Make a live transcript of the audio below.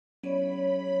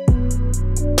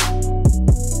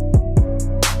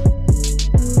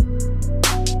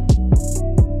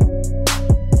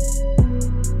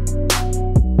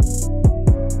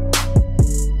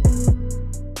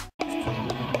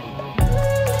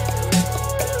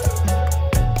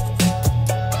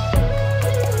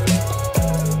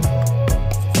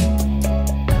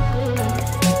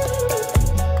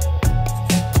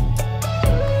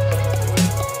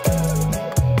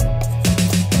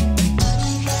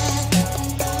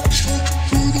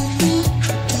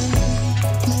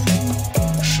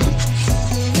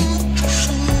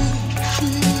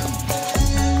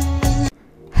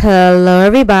Hello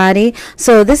everybody.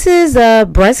 So this is a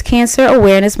breast cancer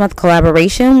awareness month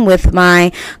collaboration with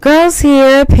my girls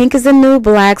here. Pink is the new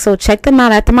black, so check them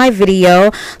out after my video.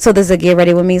 So this is a get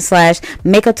ready with me /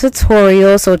 makeup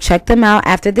tutorial, so check them out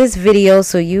after this video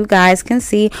so you guys can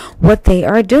see what they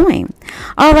are doing.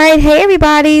 All right, hey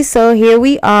everybody, so here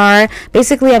we are.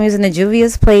 Basically I'm using the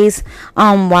Juvia's Place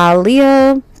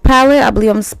Walia palette. I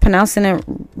believe I'm pronouncing it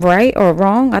right or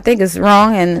wrong. I think it's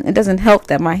wrong, and it doesn't help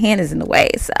that my hand is in the way,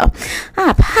 so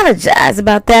I apologize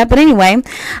about that. But anyway,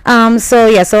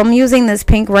 so I'm using this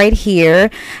pink right here,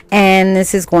 and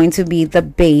this is going to be the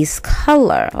base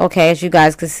color, okay, as you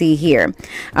guys can see here.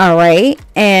 All right,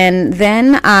 and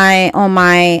then on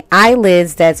my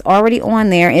eyelids that's already on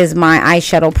there is my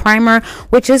eyeshadow primer,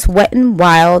 which is Wet n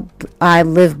Wild. I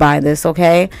live by this,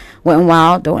 okay? Wet n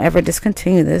Wild, don't ever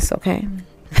discontinue this, okay?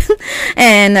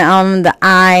 And the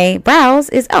eyebrows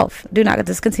is Elf. Do not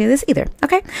discontinue this either,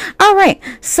 okay? All right,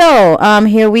 so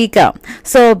here we go.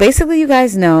 So basically you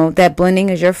guys know that blending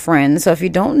is your friend, so if you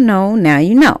don't know, now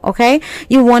you know, okay?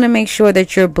 You want to make sure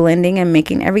that you're blending and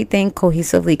making everything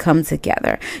cohesively come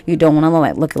together. You don't want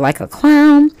to look like a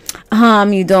clown.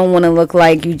 You don't want to look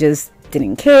like you just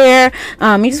didn't care.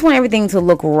 You just want everything to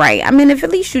look right. I mean, if at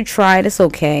least you tried, it's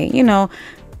okay, you know.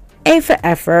 A for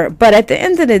effort, but at the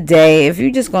end of the day, if you're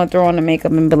just gonna throw on the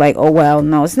makeup and be like, oh well,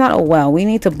 no, it's not oh well, we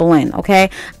need to blend, okay?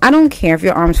 I don't care if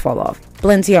your arms fall off,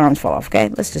 blend till your arms fall off, okay?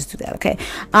 Let's just do that, okay?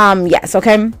 Yes,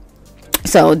 okay,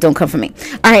 so don't come for me.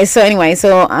 All right, so anyway,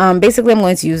 so basically I'm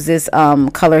going to use this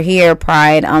color here,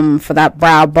 Pride, for that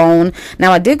brow bone.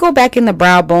 Now I did go back in the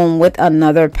brow bone with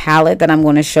another palette that I'm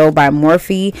going to show by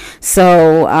Morphe.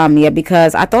 So yeah,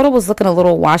 because I thought it was looking a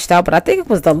little washed out, but I think it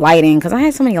was the lighting, because I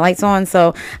had so many lights on,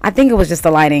 so I think it was just the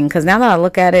lighting, because now that I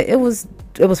look at it, it was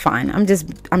fine. I'm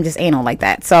just anal like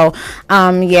that. So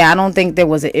yeah, I don't think there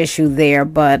was an issue there,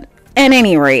 but at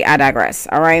any rate, I digress.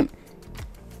 All right,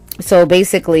 so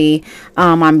basically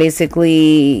I'm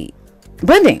basically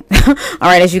blending. All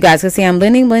right, as you guys can see, I'm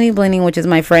blending, which is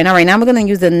my friend. All right, now I'm going to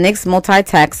use the NYX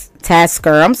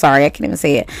multitasker. I'm sorry, I can't even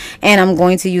say it. And I'm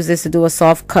going to use this to do a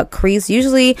soft cut crease.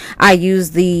 Usually I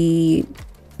use the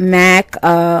MAC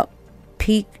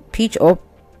peach, or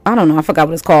I don't know, I forgot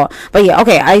what it's called, but yeah,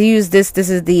 okay, I use this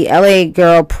is the LA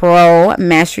Girl Pro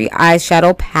Mastery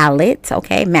eyeshadow palette,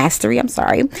 okay, I'm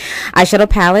sorry, eyeshadow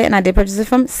palette, and I did purchase it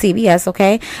from CVS,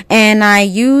 okay, and I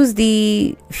use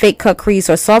the fake cut crease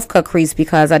or soft cut crease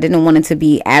because I didn't want it to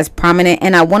be as prominent,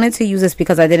 and I wanted to use this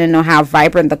because I didn't know how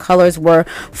vibrant the colors were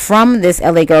from this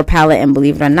LA Girl palette, and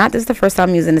believe it or not, this is the first time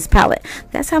I'm using this palette.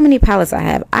 That's how many palettes I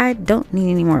have. I don't need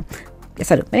any more. Yes,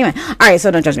 I do. But anyway, all right,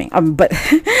 so don't judge me. But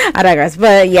I digress.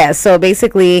 But yeah, so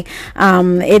basically,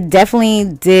 it definitely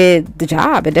did the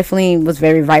job. It definitely was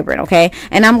very vibrant, okay?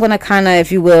 And I'm gonna kind of,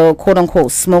 if you will, quote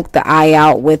unquote, smoke the eye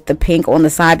out with the pink on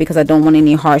the side because I don't want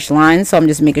any harsh lines. So I'm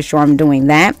just making sure I'm doing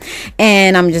that,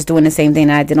 and I'm just doing the same thing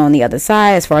that I did on the other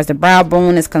side as far as the brow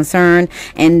bone is concerned,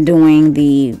 and doing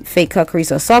the fake cut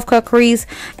crease or soft cut crease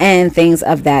and things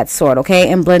of that sort, okay?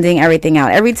 And blending everything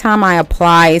out. Every time I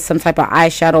apply some type of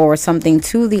eyeshadow or something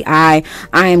to the eye,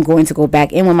 I am going to go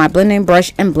back in with my blending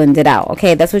brush and blend it out,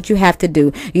 okay? That's what you have to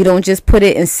do. You don't just put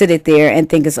it and sit it there and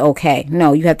think it's okay.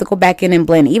 No, you have to go back in and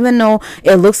blend, even though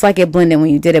it looks like it blended when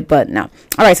you did it, but no.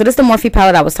 All right, so this is the Morphe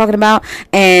palette I was talking about,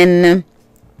 and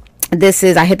this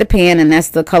is, I hit the pan, and that's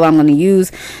the color I'm going to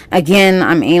use. Again,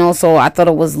 I'm anal, so I thought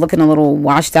it was looking a little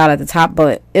washed out at the top,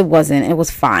 but it wasn't. It was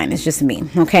fine. It's just me,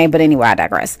 okay? But anyway, I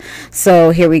digress. So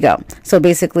here we go. So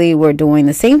basically, we're doing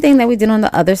the same thing that we did on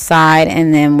the other side,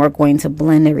 and then we're going to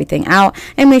blend everything out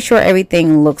and make sure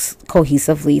everything looks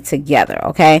cohesively together,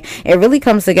 okay? It really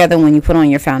comes together when you put on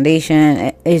your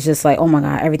foundation. It's just like, oh my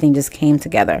God, everything just came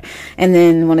together. And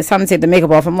then when it's time to take the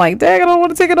makeup off, I'm like, dang, I don't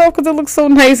want to take it off because it looks so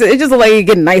nice. It just looks like it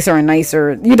getting nicer and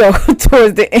nicer, you know,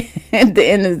 towards the end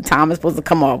of the time it's supposed to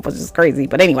come off, which is crazy.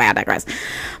 But anyway, I digress.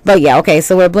 But yeah, okay,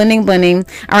 so we're blending.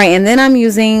 All right, and then I'm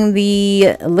using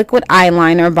the liquid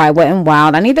eyeliner by Wet n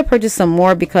Wild. I need to purchase some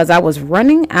more because I was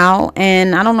running out,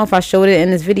 and I don't know if I showed it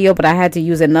in this video, but I had to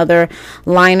use another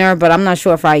liner, but I'm not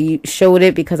sure if I showed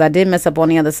it because I did mess up on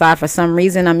the other side for some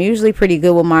reason. I'm usually pretty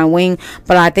good with my wing,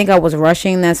 but I think I was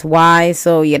rushing, that's why.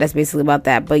 So yeah, that's basically about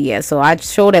that. But yeah, so I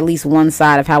showed at least one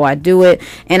side of how I do it,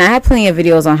 and I have plenty of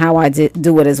videos on how I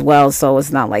do it as well, so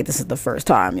it's not like this is the first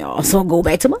time, y'all. So go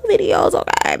back to my videos,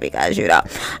 okay? Because, you know,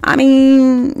 I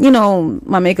mean, you know,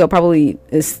 my makeup probably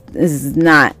is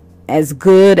not as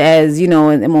good as, you know,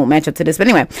 it won't match up to this. But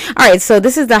anyway, all right, so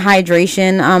this is the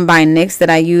hydration by NYX that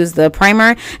I use, the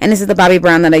primer, and this is the Bobbi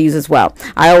Brown that I use as well.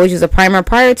 I always use a primer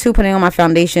prior to putting on my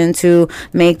foundation to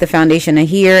make the foundation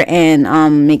adhere and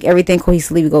make everything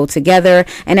cohesively go together,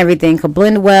 and everything could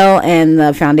blend well, and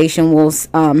the foundation will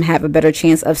have a better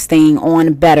chance of staying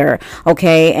on better,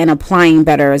 okay, and applying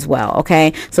better as well,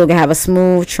 okay, so we can have a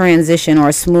smooth transition or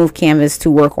a smooth canvas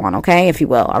to work on, okay, if you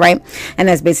will. All right, and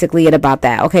that's basically it about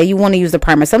that. Okay, you want to use the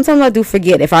primer. Sometimes I do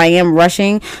forget if I am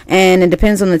rushing, and it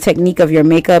depends on the technique of your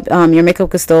makeup. Your makeup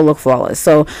could still look flawless,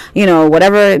 so you know,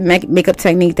 whatever makeup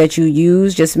technique that you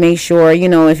use, just make sure, you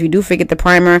know, if you do forget the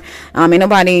primer, ain't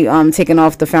nobody taking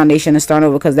off the foundation and starting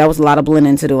over, because that was a lot of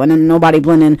blending to do, and then nobody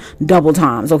blending double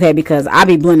times, okay, because I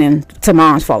be blending till my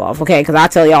arms fall off, okay, because I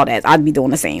tell y'all that I'd be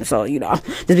doing the same. So, you know,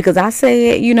 just because I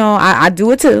say it, you know, I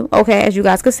do it too, okay, as you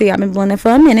guys can see, I've been blending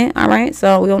for a minute. All right,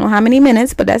 so we don't know how many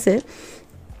minutes, but that's it.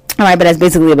 All right, but that's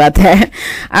basically about that.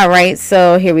 All right,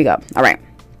 so here we go. All right,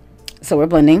 so we're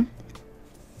blending.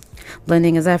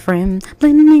 Blending is our friend.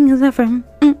 Blending is our friend.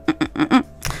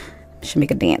 Should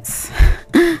make a dance,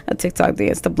 a TikTok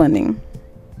dance to blending.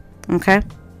 Okay.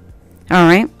 All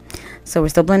right. So we're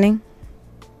still blending.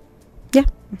 Yeah.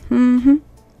 And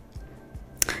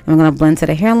we're gonna blend to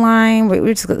the hairline.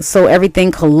 We're just so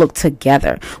everything can look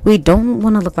together. We don't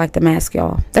want to look like the mask,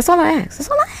 y'all. That's all I ask. That's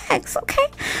all I ask. Okay.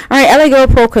 All right. LA Girl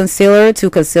Pro Concealer to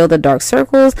conceal the dark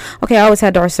circles. Okay. I always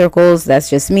had dark circles. That's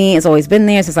just me. It's always been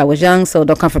there since I was young. So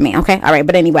don't come for me. Okay. All right.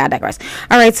 But anyway, I digress.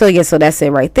 All right. So yeah. So that's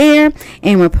it right there.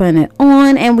 And we're putting it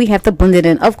on, and we have to blend it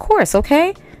in, of course.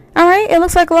 Okay. All right. It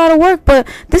looks like a lot of work, but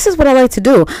this is what I like to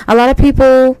do. A lot of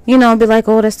people, you know, be like,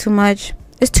 oh, that's too much.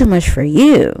 It's too much for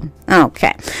you.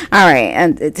 Okay. All right.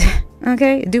 And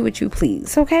okay, do what you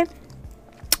please. Okay.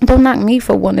 Don't knock me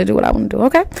for wanting to do what I want to do.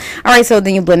 Okay. All right. So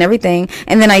then you blend everything,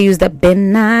 and then I use the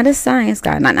Ben Nye the Science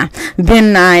Guy,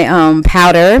 Ben Nye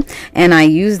powder, and I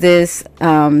use this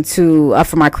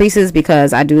for my creases,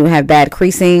 because I do have bad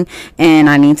creasing, and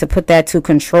I need to put that to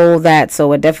control that.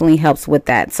 So it definitely helps with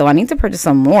that. So I need to purchase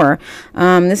some more.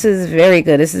 This is very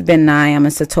good. This is Ben Nye.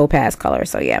 It's a topaz color.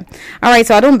 So yeah. All right.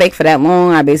 So I don't bake for that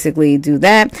long. I basically do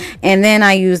that, and then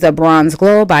I use the Bronze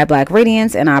Glow by Black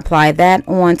Radiance, and I apply that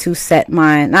on to set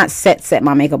my set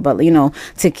my makeup, but you know,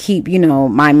 to keep, you know,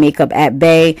 my makeup at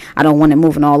bay. I don't want it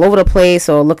moving all over the place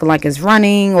or looking like it's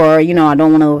running, or you know, I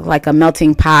don't want to look like a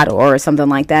melting pot or something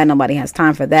like that. Nobody has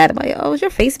time for that. I'm like, oh, is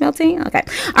your face melting? Okay.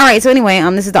 All right. So anyway,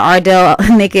 this is the Ardell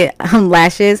Naked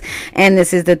lashes, and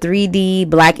this is the 3D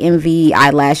Black MV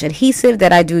eyelash adhesive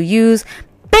that I do use.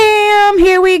 Bam,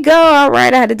 here we go. All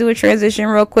right, I had to do a transition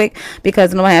real quick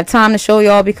because I don't have time to show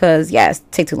y'all, because yes,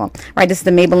 take too long. All right, this is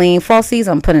the Maybelline Falsies.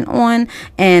 I'm putting on,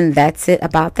 and that's it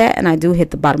about that. And I do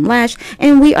hit the bottom lash,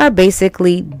 and we are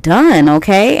basically done.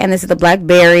 Okay, and this is the Warm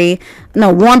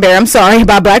Berry, I'm sorry,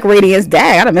 by Black Radiance.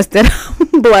 Dang, I done messed it up.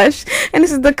 Blush, and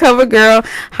this is the CoverGirl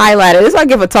highlighter. This is why I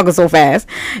give a talking so fast.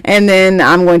 And then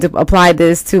I'm going to apply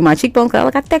this to my cheekbone, because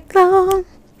I got that glow,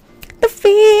 the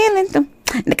feeling,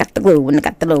 and I got the glue, and I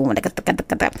got the glue, and I got the.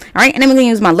 All right, and then we're gonna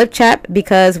use my lip chap,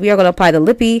 because we are gonna apply the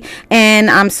lippy. And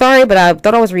I'm sorry, but I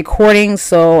thought I was recording,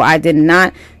 so I did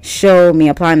not show me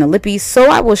applying the lippy. So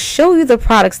I will show you the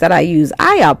products that I use.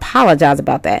 I apologize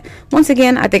about that. Once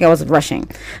again, I think I was rushing.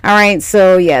 All right,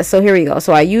 so yeah, so here we go.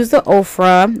 So I use the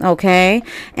Ofra, okay,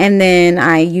 and then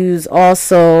I use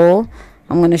also,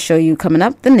 I'm gonna show you coming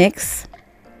up, the NYX,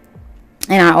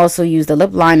 and I also use the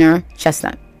lip liner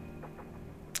Chestnut.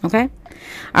 Okay.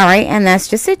 All right, and that's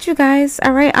just it, you guys.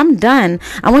 All right, I'm done.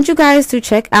 I want you guys to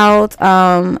check out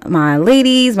my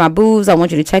ladies, my boobs. I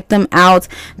want you to check them out.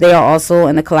 They are also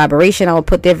in the collaboration. I will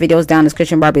put their videos down in the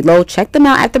description bar below. Check them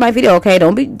out after my video, okay?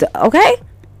 Don't be okay.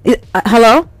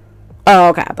 Hello. Oh,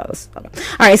 okay. I thought it was okay.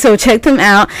 All right, so check them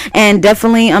out, and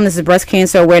definitely this is Breast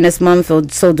Cancer Awareness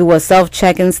Month, so do a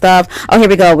self-check and stuff. Oh, here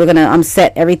we go. We're gonna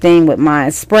set everything with my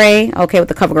spray, okay, with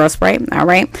the CoverGirl spray. All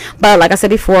right, but like I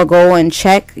said before, go and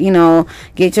check, you know,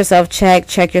 get yourself checked,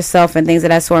 check yourself and things of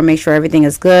that sort, make sure everything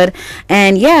is good.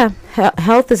 And yeah,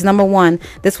 health is number one.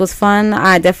 This was fun.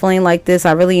 I definitely like this.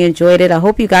 I really enjoyed it. I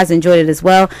hope you guys enjoyed it as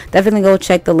well. Definitely go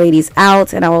check the ladies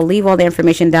out, and I will leave all the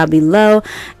information down below.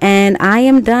 And I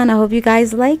am done. I hope you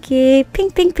guys like it.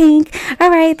 Pink, pink, pink. All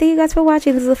right, thank you guys for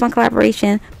watching. This is a fun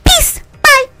collaboration.